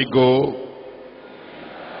 2, 3, go.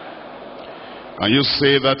 Can you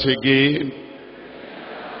say that again?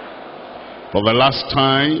 For the last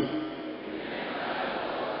time.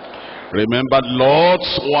 Remember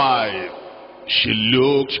Lot's wife. She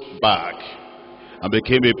looked back and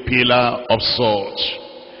became a pillar of salt.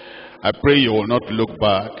 I pray you will not look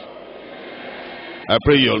back. I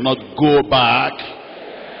pray you will not go back.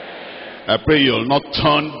 I pray you will not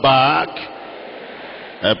turn back.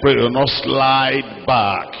 I pray you will not slide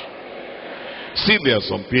back. See, there are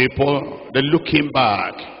some people, they're looking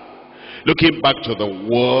back to the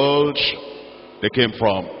world they came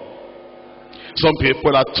from. Some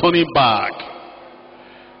people are turning back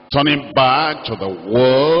to the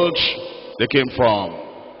world they came from.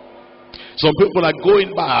 Some people are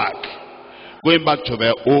going back to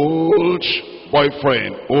their old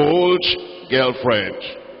boyfriend, old girlfriend,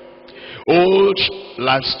 old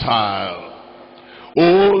lifestyle,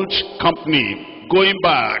 old company, going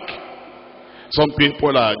back. Some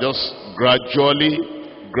people are just gradually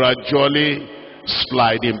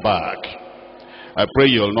sliding back. I pray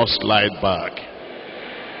you'll not slide back,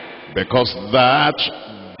 because that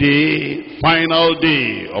day, final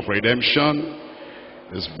day of redemption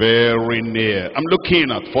is very near. I'm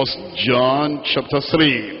looking at 1 John chapter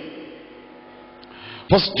 3.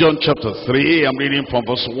 1 John chapter 3, I'm reading from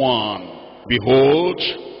verse 1. Behold,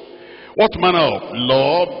 what manner of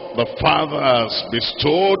love the Father has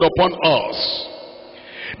bestowed upon us,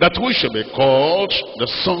 that we should be called the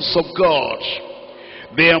sons of God.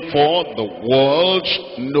 Therefore the world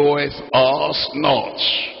knoweth us not,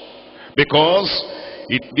 because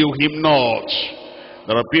it knew him not.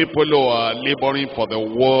 There are people who are laboring for the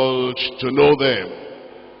world to know them.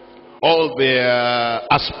 all their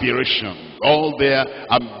aspiration, all their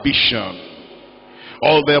ambition,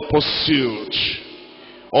 all their pursuit,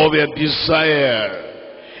 all their desire,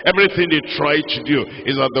 everything they try to do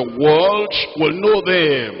is that the world will know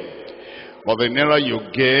them. But the nearer you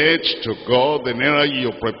get to God, the nearer you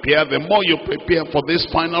prepare, the more you prepare for this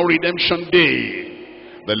final redemption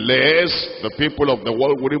day, the less the people of the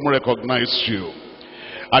world will even recognize you.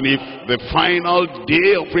 And if the final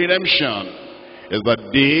day of redemption is the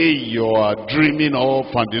day you are dreaming of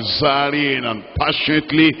and desiring and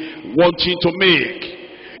passionately wanting to make,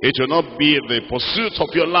 it will not be the pursuit of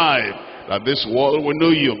your life that this world will know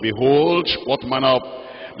you. Behold, what manner of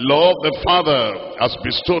love the Father has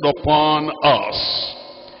bestowed upon us,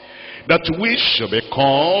 that we shall be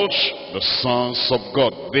called the sons of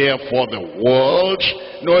God. Therefore the world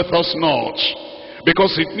knoweth us not,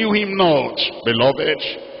 because it knew him not. Beloved,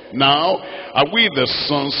 now are we the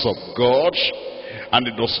sons of God, and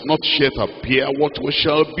it does not yet appear what we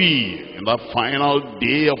shall be in that final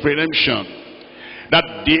day of redemption.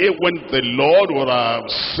 That day when the Lord will have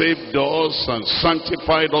saved us and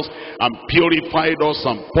sanctified us and purified us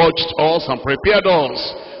and purged us and prepared us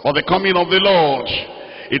for the coming of the Lord.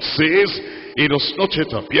 It says, it does not yet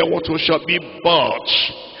appear what we shall be, but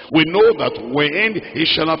we know that when he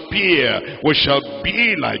shall appear, we shall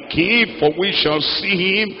be like him, for we shall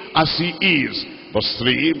see him as he is. Verse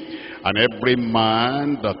 3, and every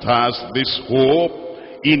man that has this hope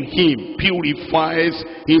in him purifies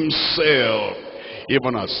himself,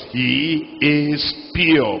 even as he is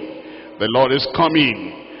pure. The Lord is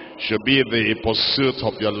coming. Should be the pursuit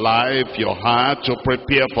of your life, your heart, to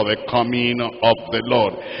prepare for the coming of the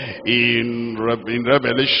Lord. In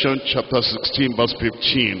Revelation chapter 16 verse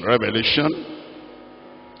 15. Revelation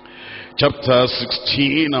chapter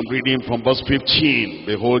 16, I'm reading from verse 15.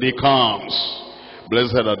 Behold, he comes.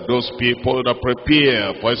 Blessed are those people that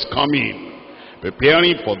prepare for his coming,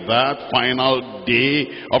 preparing for that final day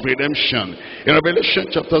of redemption. In Revelation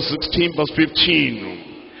chapter 16 verse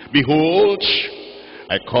 15, behold,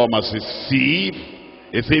 I come as a thief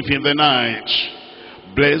in the night.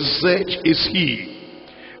 Blessed is he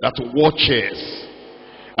that watcheth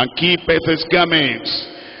and keepeth his garments,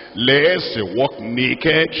 lest he walk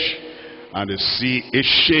naked and see a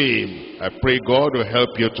shame. I pray God will help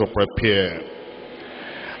you to prepare.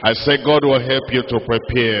 I say God will help you to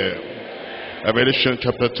prepare. Revelation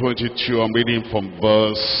chapter 22, I'm reading from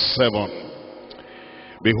verse 7.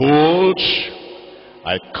 Behold,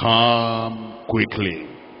 I come quickly.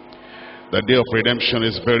 The day of redemption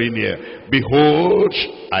is very near. Behold,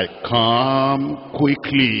 I come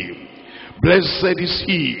quickly. Blessed is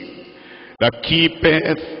he that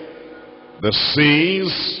keepeth the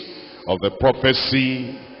sayings of the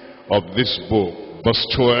prophecy of this book. Verse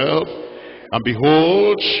 12, and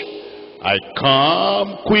behold, I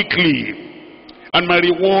come quickly, and my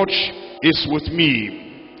reward is with me,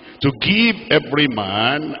 to give every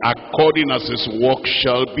man according as his work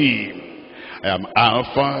shall be. I am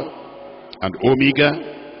Alpha and Omega,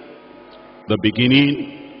 the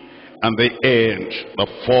beginning and the end, the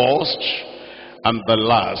first and the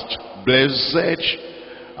last. Blessed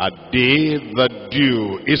are they that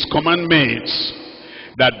do his commandments,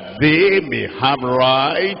 that they may have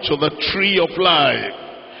right to the tree of life,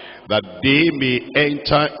 that they may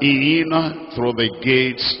enter in through the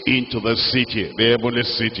gates into the city, the heavenly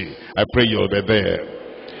city. I pray you'll be there.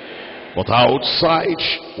 But outside,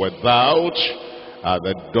 without, are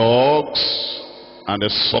the dogs and the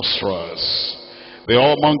sorcerers, the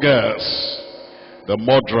whoremongers, the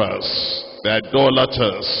murderers, the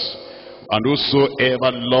idolaters, and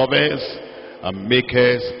whosoever loveth and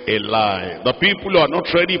maketh a lie. The people who are not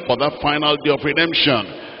ready for that final day of redemption,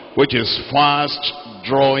 which is fast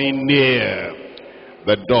drawing near.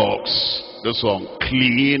 The dogs, those who are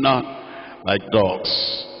unclean like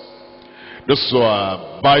dogs, those who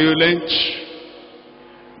are violent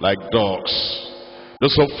like dogs,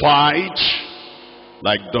 those who fight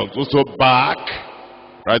like dogs, those who bark,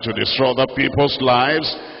 right, to destroy other people's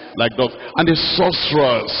lives like dogs, and the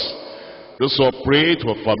sorcerers, those who operate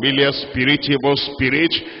with familiar spirit, evil spirit.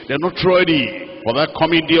 They're not ready for that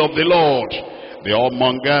coming day of the Lord. The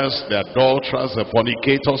whoremongers, the adulterers, the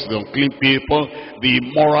fornicators, the unclean people, the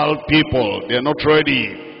immoral people, they're not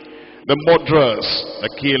ready. The murderers, the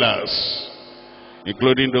killers,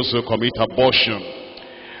 including those who commit abortion,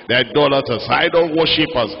 the idolaters, idol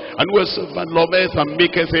worshippers, and whosoever loveth and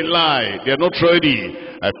maketh a lie, they're not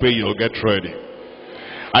ready. I pray you'll get ready.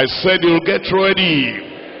 I said you'll get ready.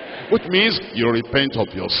 Which means you repent of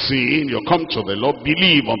your sin, you come to the Lord,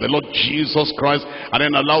 believe on the Lord Jesus Christ, and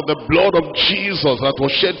then allow the blood of Jesus that was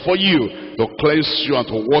shed for you to to cleanse you and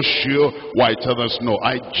to wash you whiter than snow.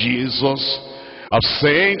 I, Jesus, have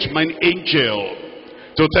sent mine angel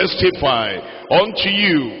to testify unto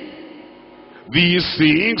you these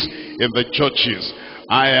things in the churches.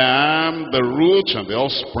 I am the root and the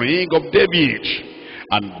offspring of David,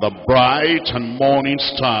 and the bright and morning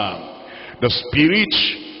star. The Spirit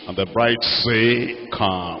and the bride say,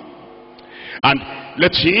 come. And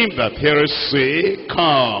let him that heareth say,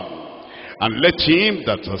 come. And let him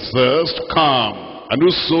that thirst come. And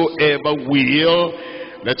whosoever will,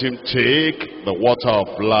 let him take the water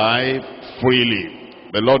of life freely.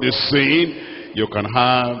 The Lord is saying, you can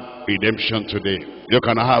have redemption today. You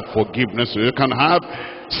can have forgiveness today. You can have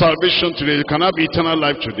salvation today. You can have eternal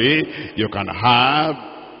life today. You can have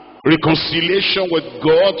reconciliation with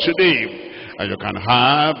God today. And you can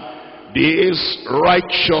have this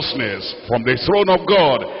righteousness from the throne of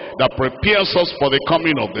God that prepares us for the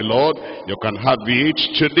coming of the Lord. You can have it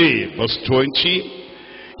today. Verse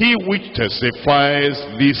 20. He which testifies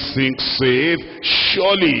these things saith,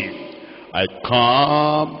 surely I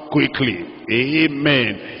come quickly.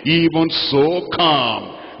 Amen. Even so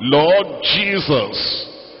come, Lord Jesus.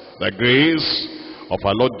 The grace of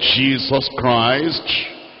our Lord Jesus Christ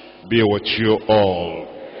be with you all.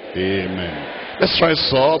 Amen. Let's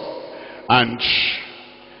rise up and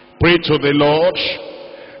pray to the Lord.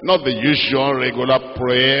 Not the usual regular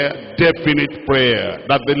prayer, definite prayer.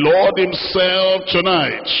 That the Lord himself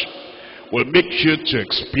tonight will make you to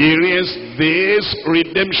experience this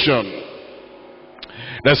redemption.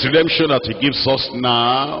 There's redemption that he gives us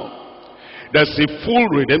now. There's a full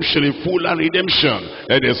redemption, a fuller redemption.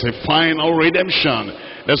 There is a final redemption.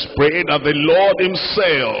 Let's pray that the Lord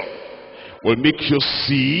himself will make you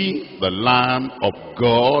see the Lamb of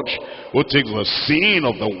God who takes the sin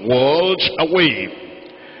of the world away.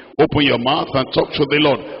 Open your mouth and talk to the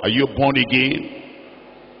Lord. Are you born again?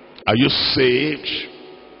 Are you saved?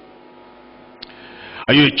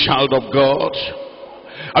 Are you a child of God?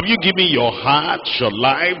 Have you given your heart, your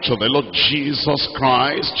life to the Lord Jesus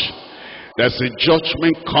Christ? There's a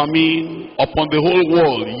judgment coming upon the whole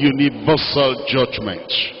world, universal judgment.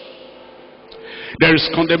 There is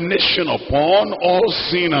condemnation upon all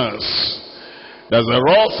sinners. There's the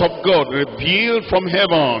wrath of God revealed from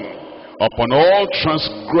heaven upon all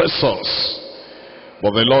transgressors.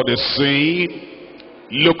 But the Lord is saying,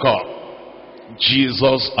 look up.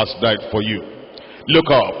 Jesus has died for you.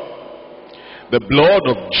 Look up. The blood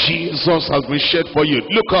of Jesus has been shed for you.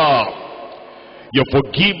 Look up. Your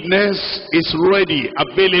forgiveness is ready,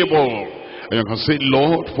 available. And you can say,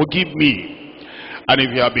 Lord, forgive me. And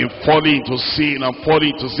if you have been falling into sin and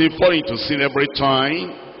falling into sin every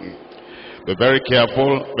time, be very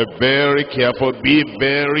careful, be very careful, be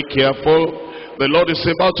very careful. The Lord is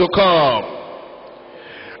about to come.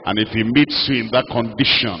 And if he meets you in that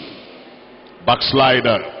condition,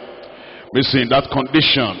 backslider, meets you in that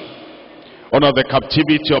condition, under the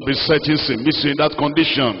captivity of besetting sin, meets you in that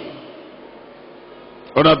condition,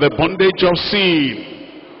 under the bondage of sin,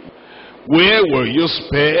 where will you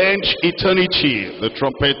spend eternity? The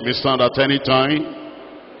trumpet may sound at any time.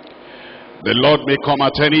 The Lord may come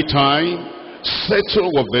at any time.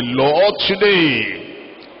 Settle with the Lord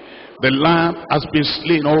today. The lamb has been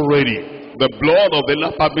slain already. The blood of the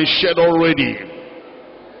lamb has been shed already.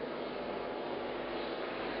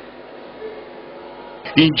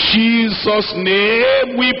 In Jesus'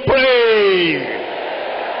 name we pray.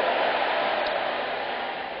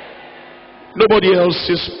 Nobody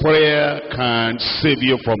else's prayer can save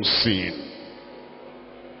you from sin.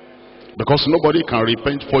 Because nobody can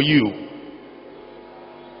repent for you.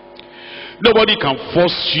 Nobody can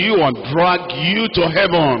force you and drag you to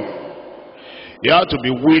heaven. You have to be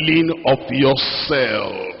willing of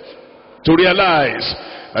yourself to realize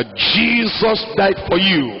that Jesus died for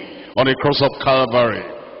you on the cross of Calvary.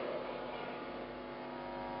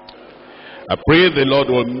 I pray the Lord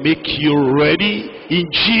will make you ready in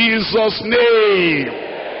Jesus' name.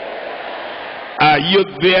 Are you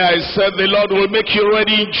there? I said the Lord will make you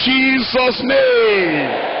ready in Jesus' name.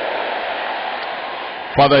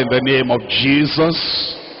 Father, in the name of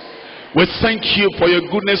Jesus, we thank you for your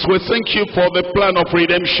goodness. We thank you for the plan of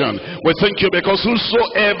redemption. We thank you because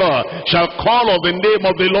whosoever shall call on the name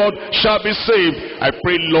of the Lord shall be saved. I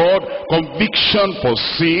pray, Lord, conviction for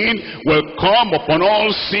sin will come upon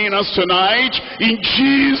all sinners tonight in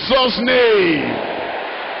Jesus' name.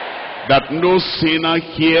 That no sinner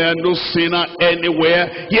here, no sinner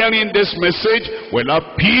anywhere hearing this message will have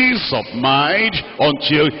peace of mind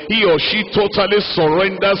until he or she totally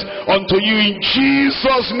surrenders unto you in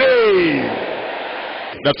Jesus' name.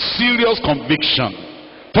 That serious conviction,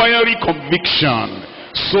 fiery conviction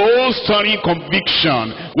soul-stirring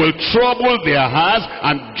conviction will trouble their hearts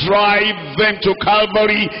and drive them to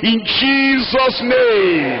Calvary in Jesus'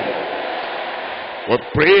 name. We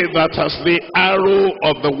pray that as the arrow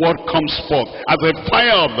of the word comes forth, as the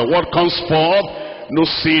fire of the word comes forth, no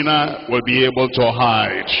sinner will be able to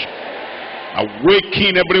hide.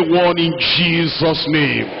 Awaken everyone in Jesus'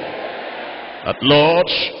 name. That Lord,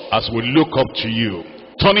 as we look up to you,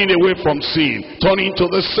 turning away from sin, turning to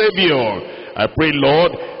the Savior, I pray,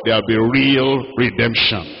 Lord, there'll be real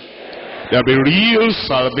redemption. There'll be real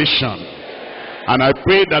salvation. And I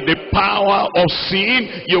pray that the power of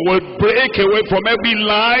sin, you will break away from every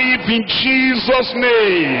life in Jesus'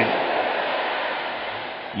 name.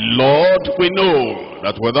 Lord, we know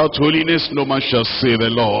that without holiness no man shall see the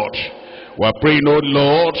Lord. We are praying, oh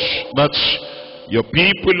Lord, that your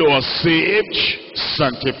people who are saved,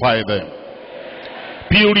 sanctify them,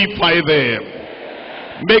 purify them,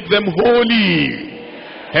 make them holy.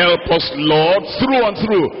 Help us, Lord, through and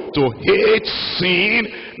through, to hate sin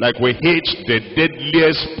like we hate the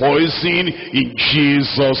deadliest poison in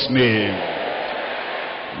Jesus' name.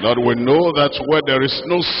 Lord, we know that where there is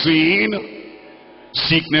no sin,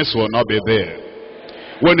 sickness will not be there.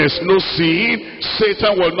 When there's no sin,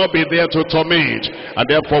 Satan will not be there to torment. And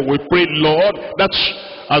therefore we pray, Lord, that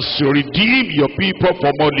as you redeem your people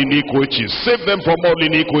from all iniquity, save them from all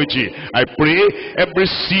iniquity, I pray every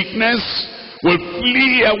sickness will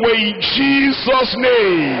flee away in Jesus'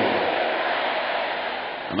 name.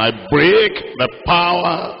 And I break the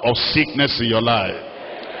power of sickness in your life.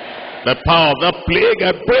 The power of that plague,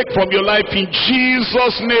 I break from your life in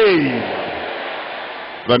Jesus' name.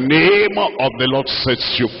 The name of the Lord sets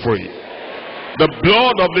you free. The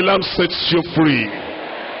blood of the Lamb sets you free.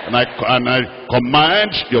 And I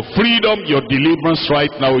command your freedom, your deliverance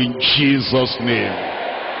right now in Jesus' name.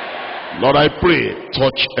 Lord, I pray,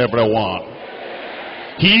 touch everyone.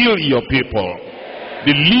 Heal your people.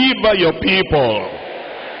 Deliver your people.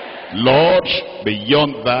 Lord,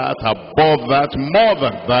 beyond that, above that, more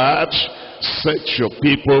than that, set your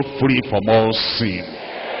people free from all sin.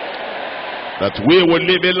 That we will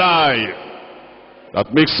live a life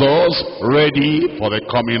that makes us ready for the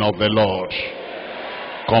coming of the Lord.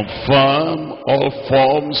 Confirm all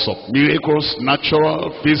forms of miracles,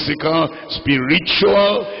 natural, physical,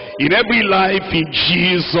 spiritual, in every life in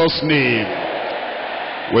Jesus' name.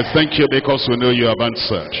 We thank you because we know you have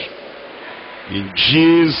answered. In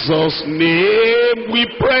Jesus' name we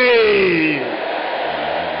pray.